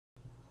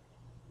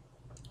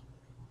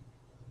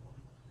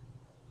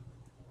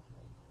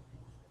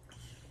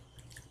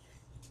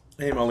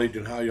Hey, my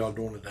Legion, how y'all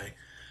doing today?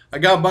 I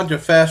got a bunch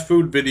of fast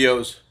food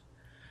videos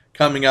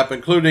coming up,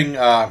 including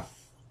a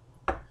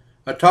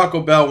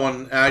Taco Bell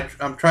one.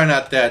 I'm trying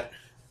out that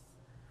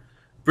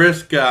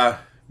brisk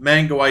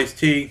mango iced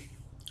tea.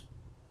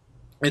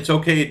 It's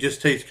okay, it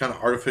just tastes kind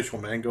of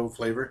artificial mango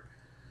flavor.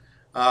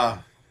 Uh,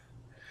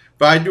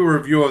 but I do a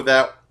review of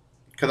that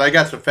because I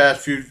got some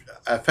fast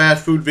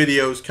food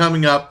videos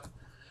coming up.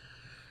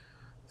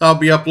 I'll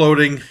be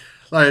uploading.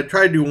 I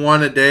try to do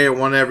one a day or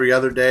one every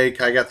other day.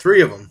 I got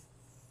 3 of them.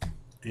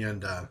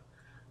 And I'll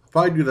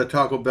probably do the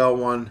Taco Bell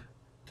one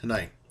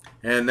tonight.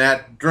 And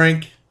that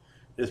drink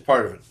is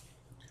part of it.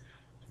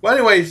 Well,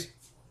 anyways,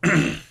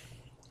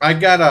 I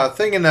got a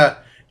thing in the...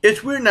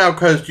 It's weird now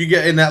because you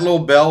get in that little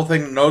bell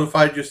thing that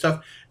notifies you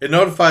stuff. It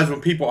notifies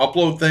when people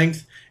upload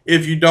things.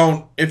 If you're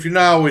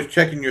not always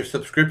checking your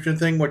subscription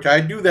thing, which I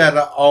do that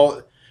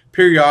all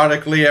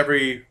periodically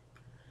if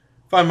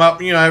I'm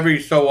up, every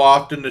so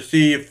often to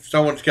see if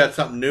someone's got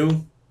something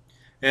new.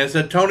 And it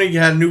said Tony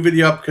had a new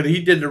video up because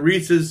he did the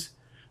Reese's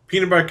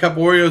Peanut Butter Cup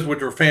Oreos,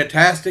 which were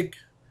fantastic.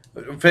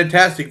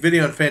 Fantastic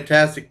video and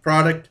fantastic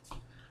product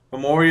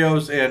from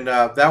Oreos. And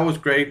that was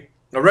great.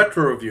 A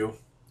retro review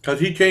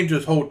because he changed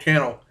his whole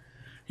channel.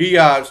 He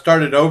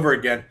started over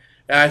again.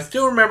 And I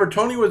still remember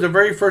Tony was the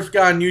very first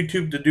guy on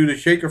YouTube to do the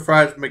shaker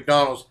fries from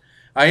McDonald's.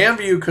 I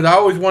envy you because I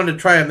always wanted to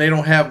try them. They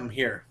don't have them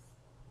here.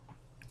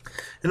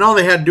 And all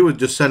they had to do was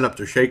just send up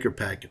their shaker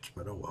packets,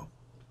 but oh well.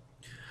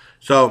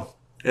 So,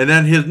 and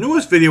then his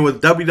newest video was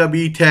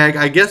WWE TAG.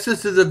 I guess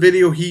this is a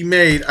video he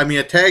made. I mean,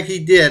 a tag he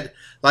did,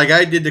 like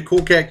I did the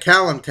Cool Cat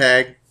Callan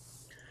tag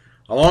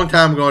a long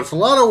time ago. It's a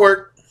lot of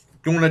work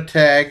doing a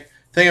tag.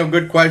 Think of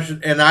good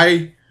questions. And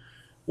I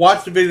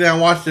watched the video and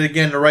I watched it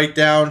again to write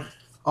down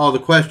all the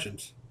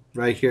questions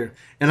right here.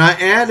 And I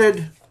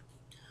added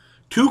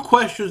 2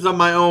 questions of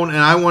my own, and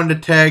I wanted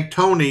to tag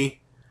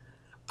Tony.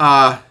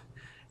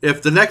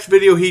 If the next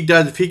video he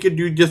does, if he could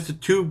do just the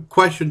 2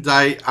 questions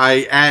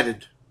I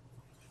added.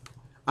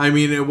 I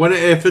mean,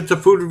 if it's a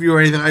food review or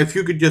anything, if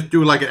you could just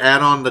do like an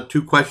add-on, the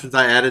 2 questions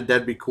I added,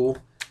 that'd be cool.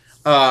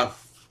 Because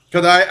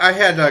I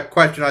had a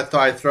question I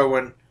thought I'd throw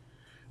in.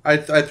 I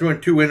threw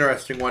in 2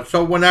 interesting ones.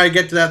 So when I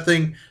get to that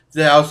thing,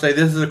 I'll say,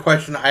 this is a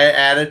question I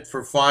added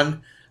for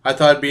fun. I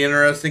thought it'd be an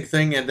interesting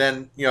thing. And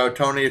then,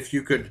 Tony, if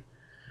you could...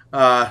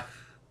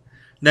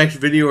 next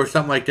video or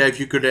something like that, if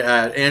you could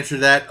answer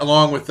that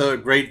along with the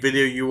great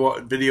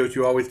videos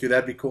you always do,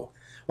 that'd be cool.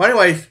 Well,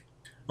 anyways,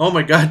 oh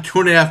my God,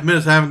 2.5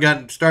 minutes. I haven't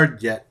gotten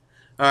started yet.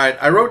 All right,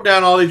 I wrote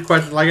down all these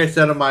questions, like I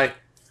said, on my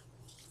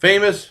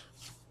famous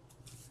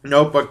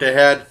notebook. They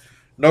had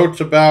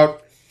notes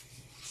about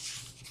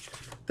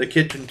the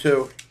kitchen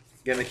too,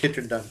 getting the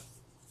kitchen done.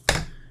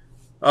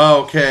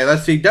 Okay,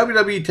 let's see.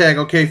 WWE tag.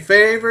 Okay,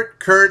 favorite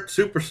current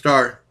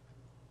superstar.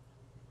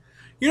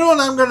 You know what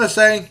I'm gonna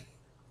say?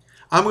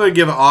 I'm going to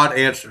give an odd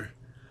answer.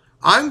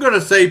 I'm going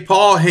to say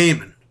Paul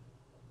Heyman.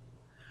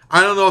 I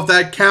don't know if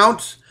that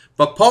counts,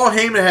 but Paul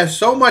Heyman has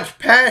so much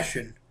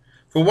passion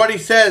for what he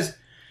says.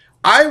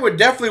 I would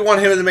definitely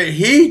want him to make.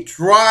 He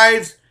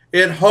drives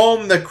it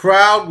home. The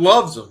crowd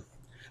loves him.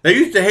 They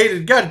used to hate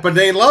his guts, but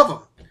they love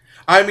him.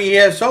 I mean, he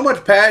has so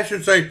much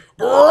passion saying,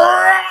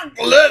 Brock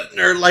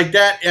Lesnar, like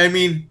that. I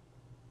mean,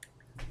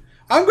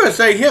 I'm going to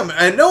say him.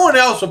 And no one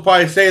else will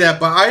probably say that,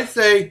 but I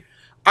say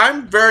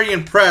I'm very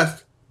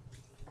impressed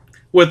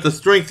with the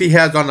strength he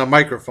has on the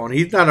microphone.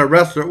 He's not a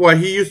wrestler. Well,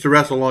 he used to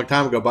wrestle a long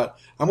time ago, but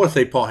I'm going to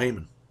say Paul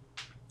Heyman.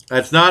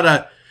 That's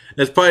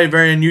probably a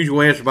very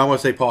unusual answer, but I'm going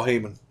to say Paul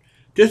Heyman.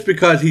 Just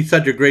because he's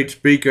such a great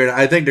speaker, and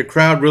I think the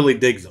crowd really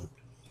digs him.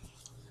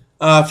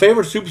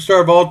 Favorite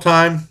superstar of all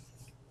time,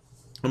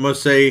 I'm going to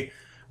say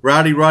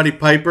Roddy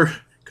Piper,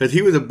 because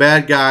he was a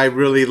bad guy I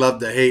really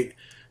loved to hate.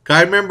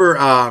 I remember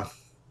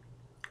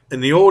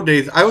in the old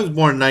days, I was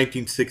born in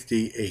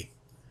 1968.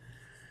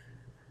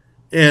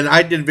 And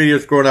I did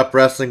videos growing up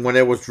wrestling when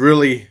it was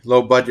really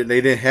low budget. They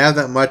didn't have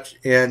that much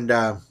and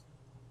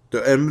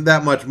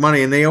that much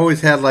money. And they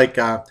always had like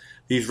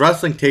these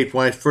wrestling tapes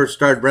when I first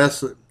started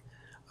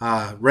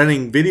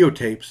renting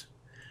videotapes.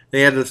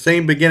 They had the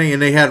same beginning,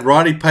 and they had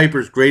Roddy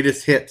Piper's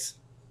greatest hits.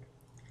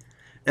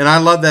 And I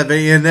love that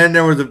video. And then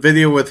there was a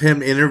video with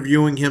him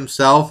interviewing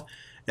himself.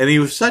 And he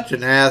was such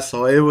an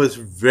asshole. It was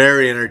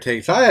very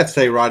entertaining. So I have to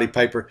say Roddy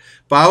Piper.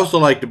 But I also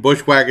like the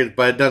Bushwhackers,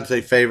 but it doesn't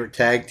say favorite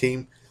tag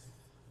team.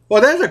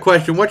 Well, that's a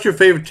question. What's your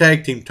favorite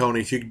tag team, Tony?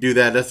 If you could do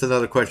that, that's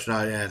another question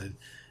I added.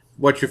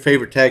 What's your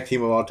favorite tag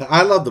team of all time?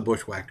 I love the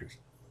Bushwhackers.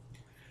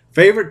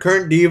 Favorite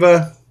current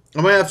diva?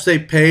 I'm going to have to say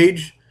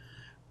Paige.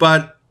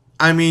 But,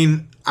 I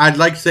mean, I'd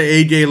like to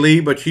say AJ Lee,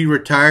 but she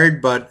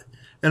retired.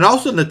 And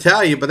also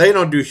Natalya, but they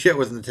don't do shit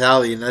with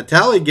Natalya.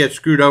 Natalya gets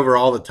screwed over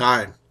all the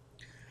time.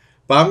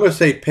 But I'm going to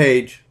say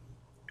Paige.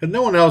 Because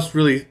no one else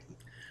really...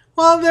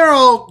 Well,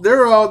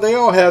 they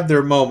all have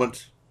their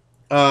moments.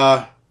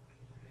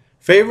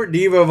 Favorite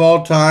diva of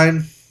all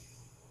time?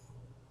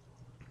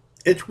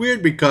 It's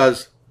weird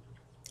because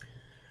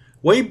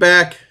way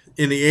back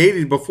in the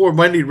 80s, before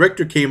Wendy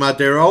Richter came out,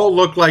 they all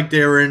looked like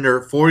they were in their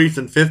 40s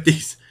and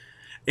 50s.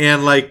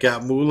 And like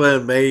Moolah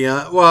and Mae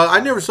Young. Well, I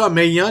never saw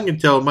Mae Young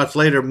until much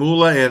later.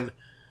 Moolah and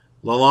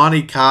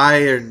Lalani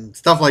Kai and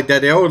stuff like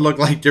that. They always looked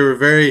like they were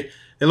very.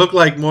 It looked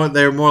like more.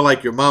 They were more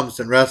like your moms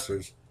than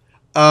wrestlers.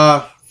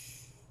 I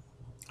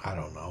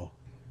don't know.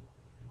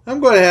 I'm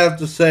going to have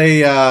to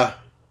say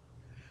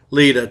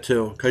Lita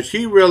too, because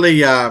she really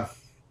had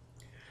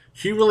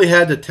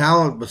the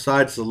talent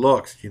besides the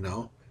looks. You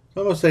know,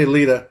 so I'm going to say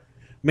Lita.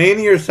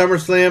 Mania or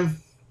SummerSlam?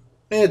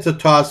 It's a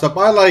toss up.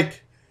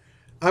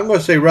 I'm going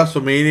to say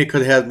WrestleMania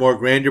because it has more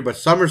grandeur, but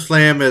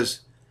SummerSlam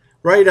is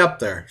right up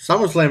there.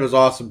 SummerSlam is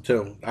awesome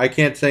too. I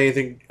can't say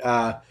anything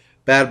bad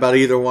about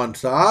either one.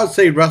 So I'll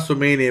say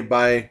WrestleMania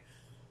by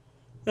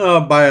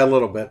a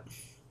little bit.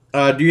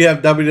 Do you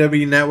have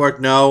WWE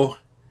Network? No.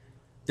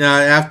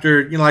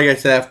 After, like I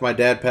said, after my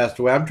dad passed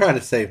away, I'm trying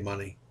to save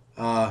money.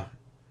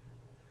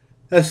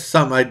 That's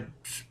something I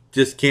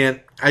just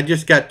can't. I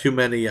just got too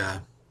many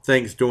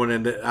things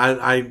doing it.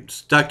 I'm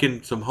stuck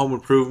in some home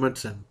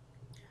improvements, and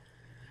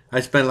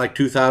I spent like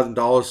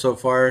 $2,000 so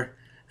far,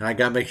 and I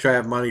got to make sure I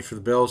have money for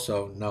the bill.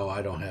 So no,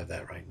 I don't have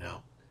that right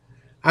now.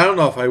 I don't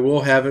know if I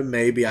will have it.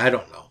 Maybe, I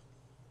don't know.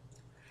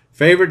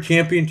 Favorite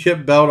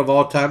championship belt of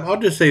all time? I'll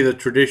just say the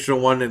traditional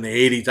one in the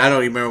 80s. I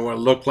don't even remember what it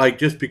looked like,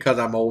 just because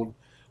I'm old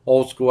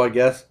school, I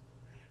guess.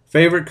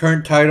 Favorite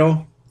current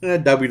title?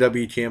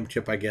 WWE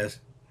Championship, I guess.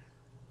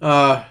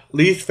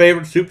 Least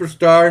favorite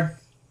superstar?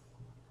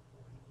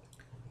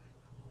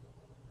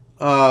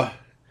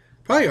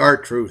 Probably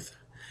R-Truth.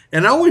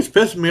 And it always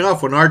pisses me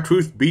off when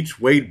R-Truth beats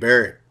Wade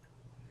Barrett.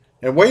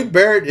 And Wade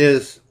Barrett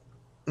is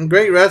a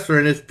great wrestler,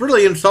 and it's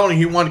really insulting.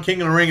 He won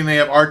King of the Ring, and they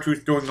have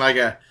R-Truth doing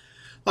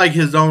like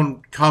his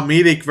own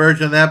comedic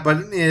version of that.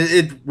 But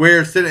it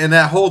wears it, and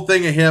that whole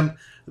thing of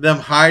them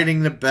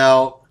hiding the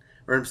belt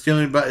or him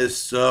stealing the belt is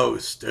so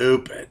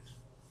stupid.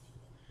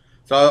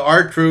 So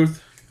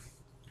R-Truth.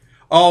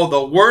 Oh,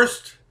 the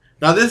worst.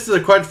 Now this is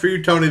a question for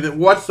you, Tony.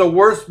 What's the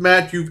worst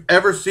match you've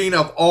ever seen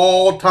of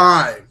all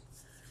time?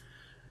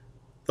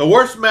 The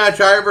worst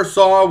match I ever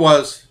saw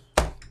was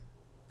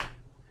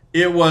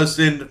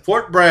in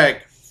Fort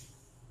Bragg.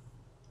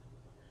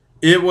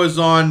 It was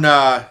on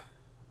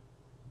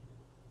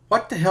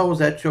what the hell was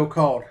that show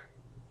called?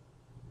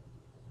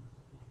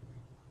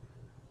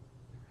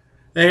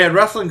 They had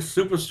wrestling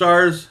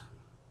superstars.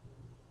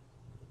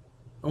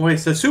 Oh wait, it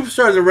says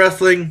Superstars of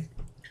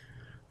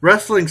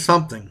Wrestling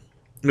something.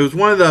 It was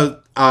one of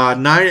the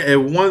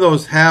one of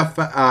those half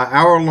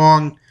hour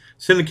long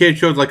syndicated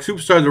shows like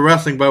Superstars of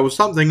Wrestling, but it was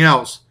something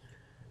else.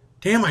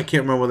 Damn, I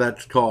can't remember what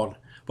that's called.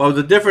 But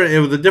it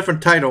was a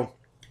different title.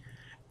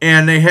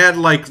 And they had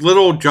like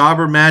little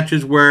jobber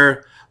matches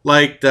where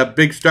like the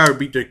big star would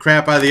beat the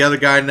crap out of the other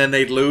guy and then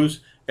they'd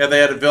lose. If they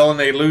had a villain,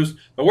 they'd lose.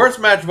 The worst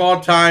match of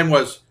all time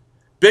was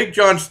Big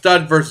John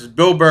Studd versus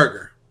Bill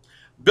Berger.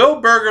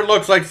 Bill Berger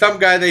looks like some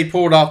guy they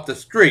pulled off the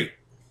street.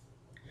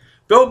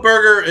 Bill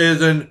Berger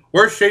is in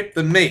worse shape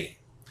than me.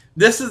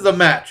 This is the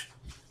match.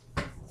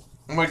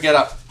 I'm going to get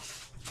up.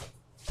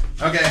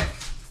 Okay.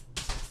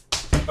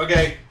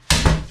 Okay.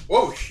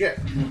 Whoa, shit.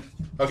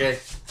 Okay.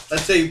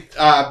 Let's see.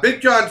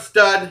 Big John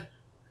Studd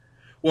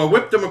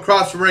whipped him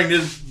across the ring.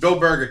 This is Bill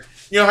Berger.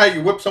 You know how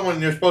you whip someone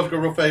and you're supposed to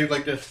go real fast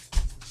like this?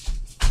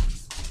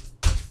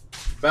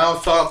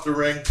 Bounce off the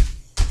ring.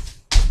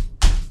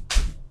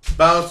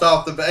 Bounce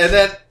off the... And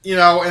then,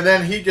 and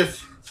then he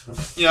just,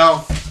 he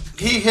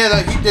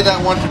did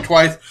that once or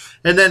twice,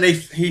 and then he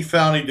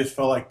just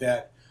fell like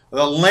that.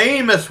 The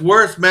lamest,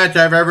 worst match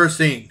I've ever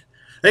seen.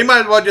 They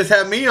might as well just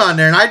have me on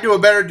there, and I do a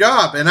better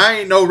job, and I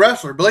ain't no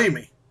wrestler, believe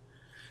me.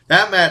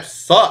 That match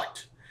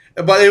sucked.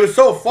 But it was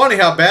so funny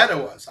how bad it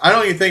was. I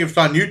don't even think it's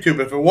on YouTube.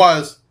 If it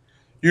was,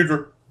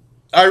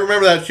 I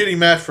remember that shitty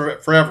match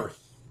forever.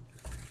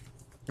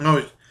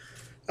 Now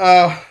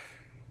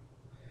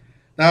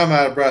I'm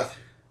out of breath.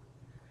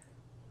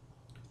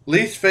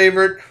 Least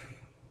favorite...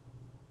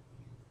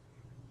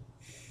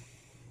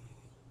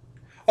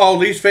 Oh,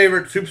 least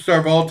favorite superstar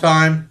of all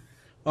time.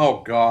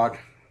 Oh, God.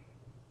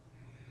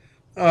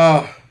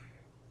 I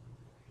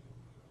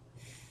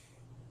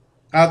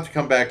have to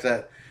come back to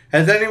that.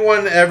 Has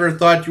anyone ever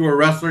thought you were a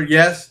wrestler?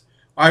 Yes.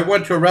 I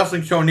went to a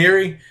wrestling show in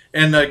Erie,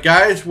 and the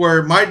guys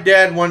were... My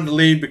dad wanted to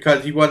leave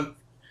because he wasn't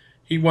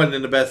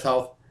in the best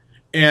health.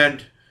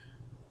 And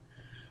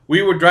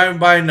we were driving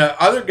by, and the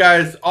other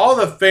guys, all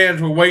the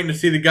fans were waiting to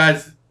see the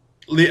guys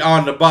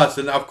on the bus.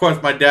 And, of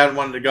course, my dad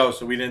wanted to go,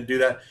 so we didn't do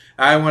that.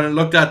 I went and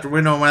looked out the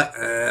window and went,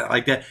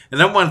 like that. And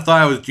then one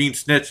thought I was Gene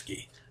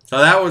Snitsky. So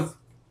that was...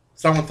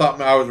 Someone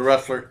thought I was a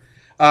wrestler.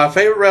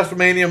 Favorite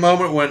WrestleMania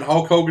moment when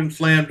Hulk Hogan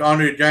slammed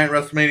Andre the Giant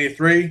WrestleMania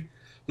 3.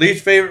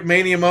 Least favorite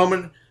Mania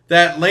moment,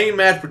 that lame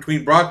match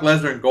between Brock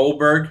Lesnar and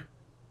Goldberg.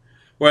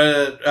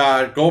 Where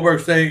Lesnar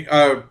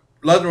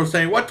was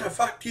saying, what the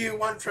fuck do you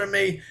want from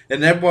me?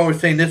 And everyone was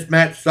saying, this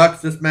match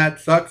sucks, this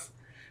match sucks.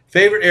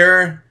 Favorite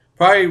era,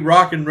 probably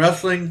rock and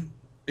wrestling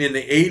in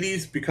the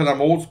 80s because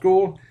I'm old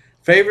school.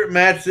 Favorite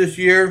match this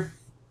year,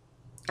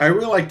 I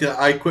really like the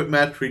I Quit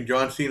match between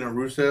John Cena and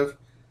Rusev.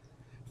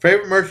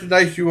 Favorite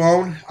merchandise you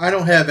own, I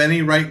don't have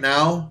any right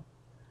now.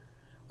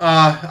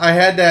 I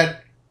had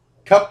that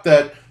cup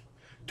that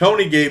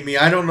Tony gave me.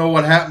 I don't know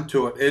what happened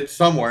to it. It's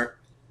somewhere.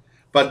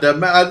 But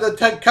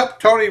the cup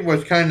Tony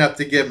was kind enough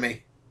to give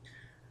me.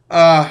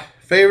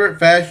 Favorite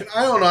fashion?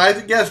 I don't know. I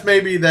guess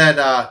maybe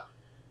that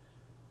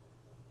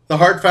the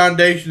Heart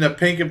Foundation, the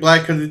pink and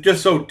black, because it's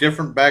just so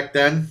different back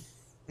then.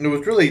 It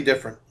was really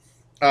different.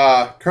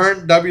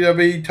 Current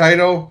WWE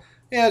title?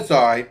 Yeah, it's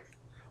alright.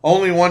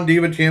 Only one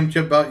Diva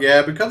Championship belt?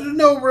 Yeah, because there's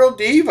no real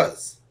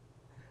divas.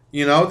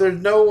 You know,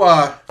 there's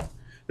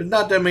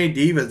not that many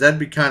divas. That'd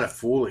be kind of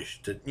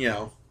foolish to, you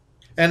know.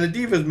 And the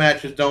divas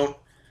matches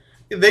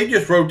they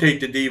just rotate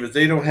the divas.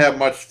 They don't have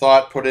much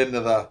thought put into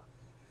the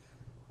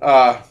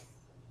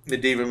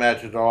diva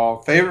matches at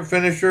all. Favorite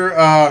finisher?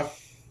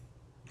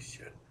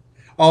 Shit.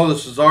 Oh, the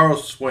Cesaro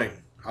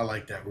swing. I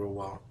like that real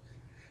well.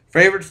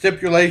 Favorite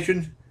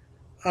stipulation?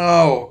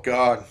 Oh,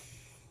 God.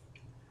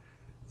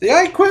 The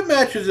I Quit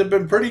matches have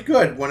been pretty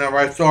good whenever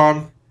I saw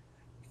them.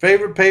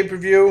 Favorite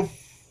pay-per-view?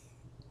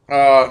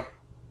 I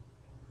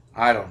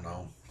don't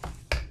know.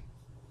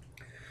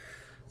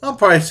 I'll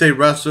probably say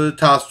wrestler,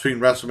 toss between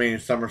WrestleMania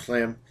and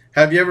SummerSlam.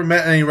 Have you ever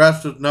met any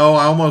wrestlers? No,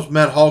 I almost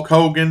met Hulk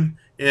Hogan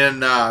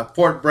in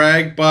Fort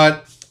Bragg,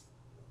 but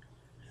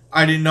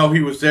I didn't know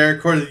he was there.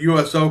 According to the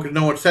USO, because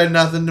no one said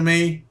nothing to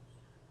me.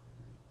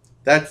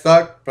 That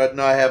sucked, but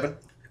no, I haven't.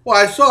 Well,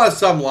 I saw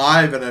some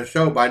live in a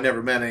show, but I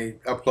never met any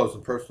up close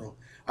and personal.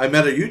 I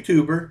met a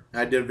YouTuber.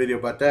 I did a video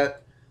about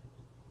that.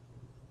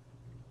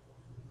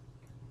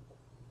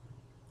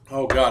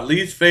 Oh, God.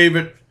 Least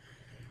favorite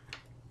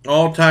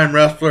all-time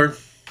wrestler.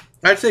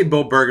 I'd say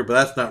Bill Berger, but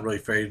that's not really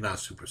fair. He's not a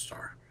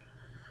superstar.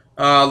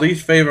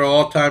 Least favorite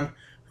all-time.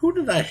 Who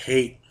did I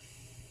hate?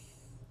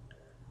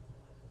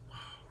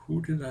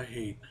 Who did I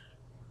hate?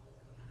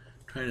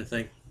 I'm trying to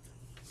think.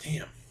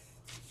 Damn.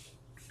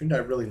 Who did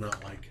I really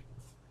not like?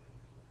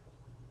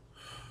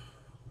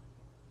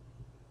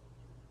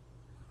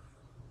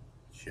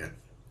 Shit.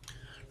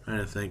 Trying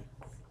to think.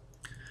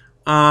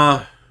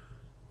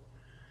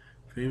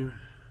 Favorite.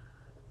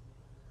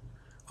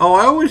 Oh,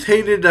 I always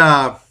hated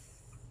that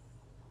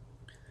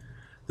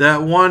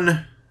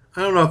one.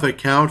 I don't know if it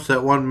counts.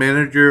 That one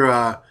manager.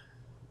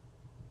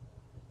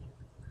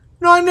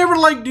 No, I never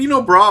liked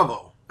Dino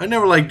Bravo. I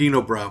never liked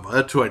Dino Bravo.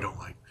 That's who I don't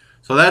like.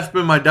 So that's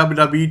been my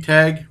WWE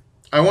tag.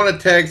 I want to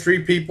tag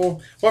 3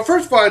 people. Well,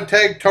 first of all, I'd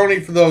tag Tony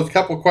for those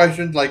couple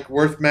questions, like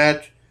worst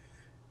match,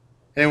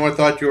 anyone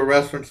thought you were a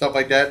wrestler and stuff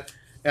like that.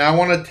 And I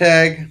want to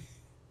tag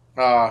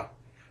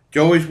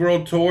Joey's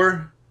World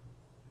Tour,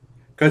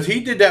 because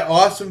he did that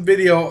awesome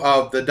video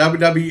of the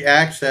WWE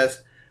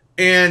Access,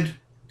 and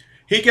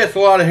he gets a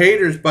lot of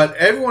haters, but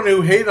everyone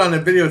who hated on the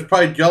video is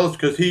probably jealous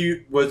because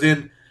he was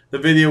in the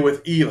video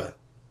with Eva.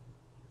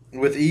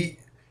 With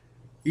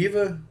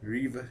Eva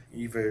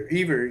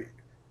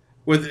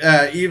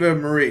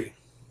Marie.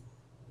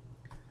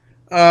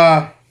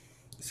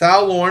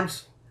 Sal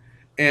Lawrence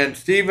and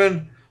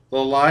Stephen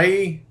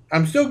Lalai.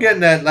 I'm still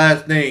getting that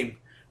last name.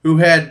 Who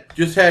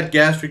just had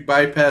gastric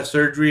bypass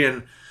surgery,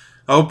 and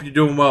I hope you're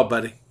doing well,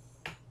 buddy.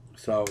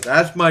 So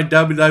that's my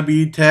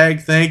WWE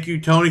tag. Thank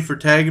you, Tony, for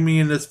tagging me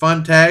in this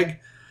fun tag.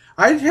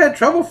 I had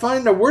trouble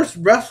finding the worst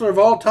wrestler of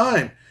all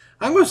time.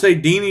 I'm going to say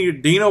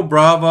Dino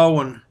Bravo,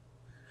 and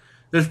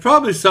there's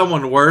probably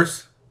someone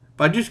worse,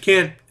 but I just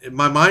can't.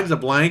 My mind's a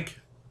blank.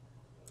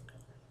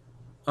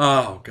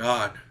 Oh,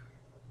 God.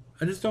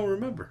 I just don't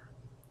remember.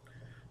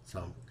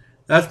 So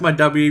that's my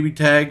WWE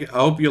tag. I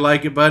hope you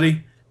like it,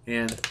 buddy.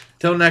 And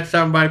until next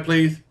time, bye,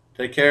 please.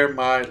 Take care,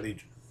 my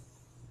legion.